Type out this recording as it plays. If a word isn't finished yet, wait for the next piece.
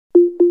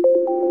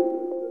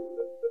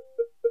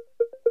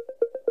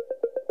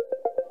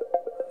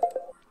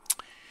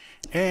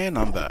And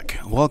I'm back.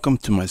 Welcome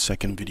to my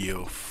second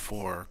video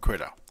for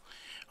Krita.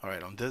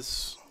 Alright, on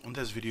this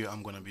video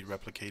I'm going to be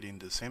replicating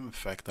the same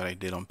effect that I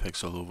did on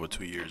Pixel over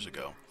 2 years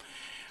ago.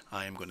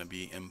 I am going to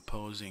be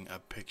imposing a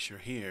picture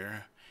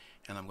here,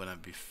 and I'm going to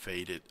be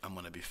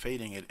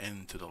fading it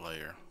into the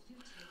layer.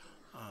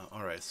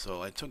 Alright,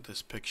 so I took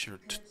this picture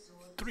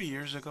 3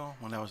 years ago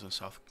when I was in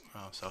South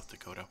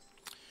Dakota.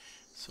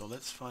 So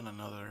let's find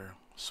another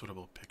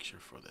suitable picture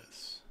for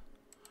this.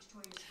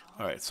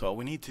 Alright, so all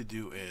we need to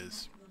do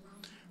is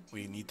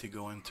we need to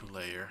go into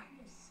layer,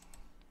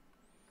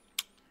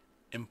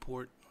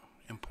 import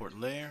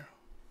layer.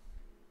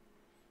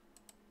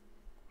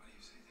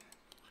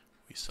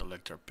 We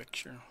select our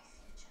picture,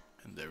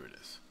 and there it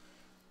is.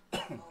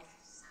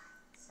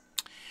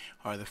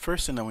 Alright, the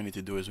first thing that we need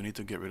to do is we need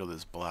to get rid of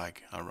this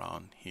black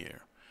around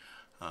here.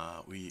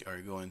 We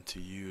are going to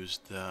use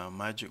the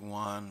magic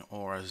wand,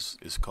 or as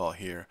it's called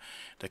here,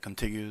 the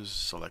contiguous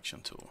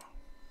selection tool.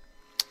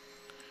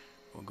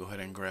 We'll go ahead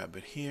and grab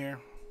it here.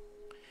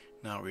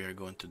 Now we are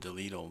going to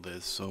delete all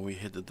this, so we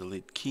hit the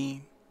delete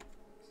key.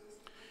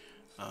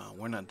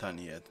 We're not done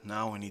yet.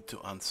 Now we need to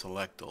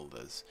unselect all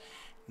this.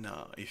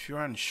 Now if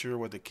you're unsure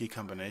what the key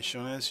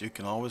combination is, you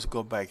can always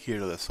go back here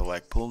to the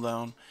select pull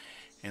down,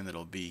 and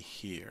it'll be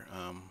here.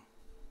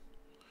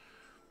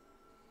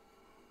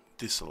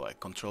 Deselect,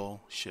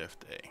 Control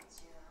Shift A.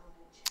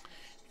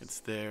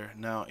 It's there.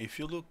 Now if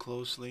you look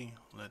closely,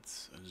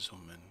 let's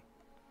zoom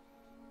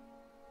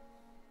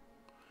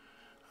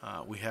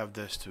in. We have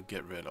this to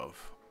get rid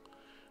of.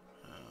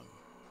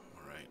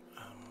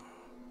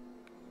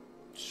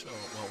 So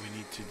what we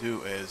need to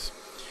do is,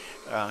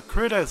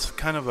 Krita is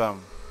kind of a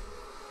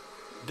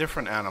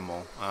different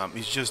animal.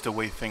 It's just the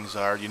way things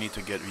are. You need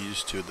to get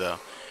used to the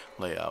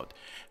layout.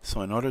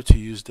 So in order to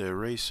use the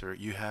eraser,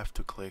 you have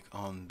to click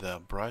on the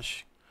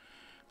brush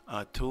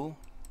tool,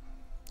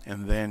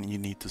 and then you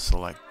need to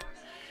select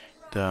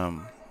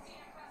the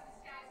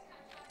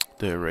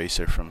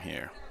eraser from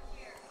here.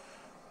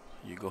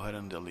 You go ahead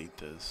and delete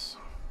this,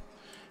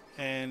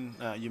 and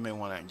you may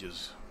want to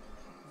just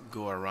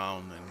go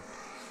around and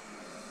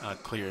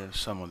clear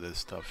some of this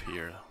stuff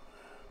here.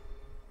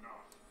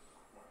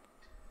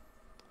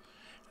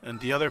 And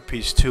the other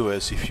piece too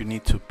is, if you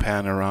need to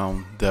pan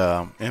around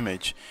the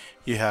image,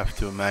 you have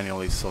to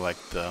manually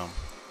select the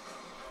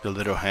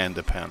little hand,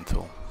 the pan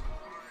tool.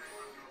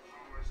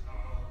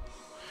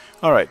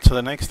 Alright, so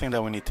the next thing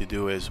that we need to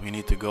do is we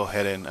need to go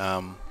ahead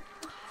and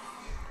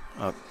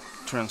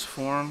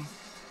transform,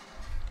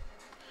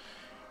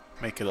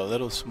 make it a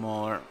little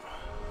smaller,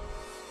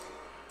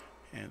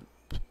 and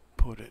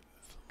put it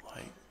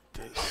like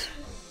this.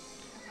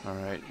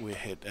 Alright, we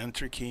hit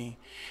enter key.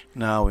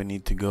 Now we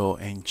need to go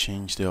and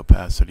change the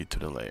opacity to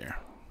the layer,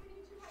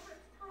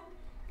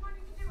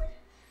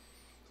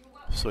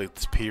 so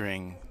it's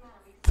peering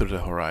through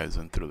the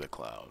horizon, through the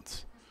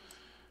clouds.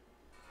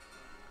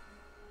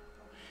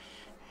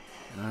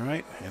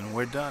 Alright, and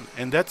we're done.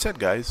 And that's it,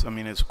 guys. I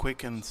mean, it's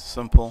quick and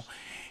simple.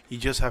 You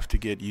just have to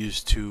get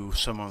used to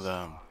some of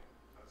the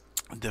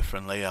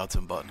different layouts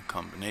and button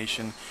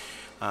combination.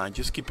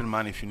 Just keep in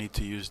mind, if you need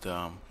to use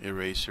the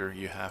eraser,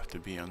 you have to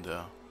be on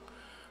the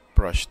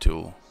brush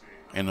tool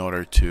in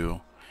order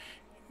to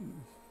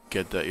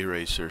get the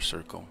eraser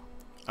circle.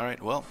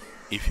 Alright, well,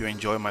 if you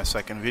enjoy my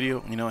second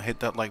video, hit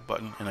that like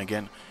button, and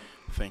again,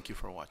 thank you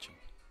for watching.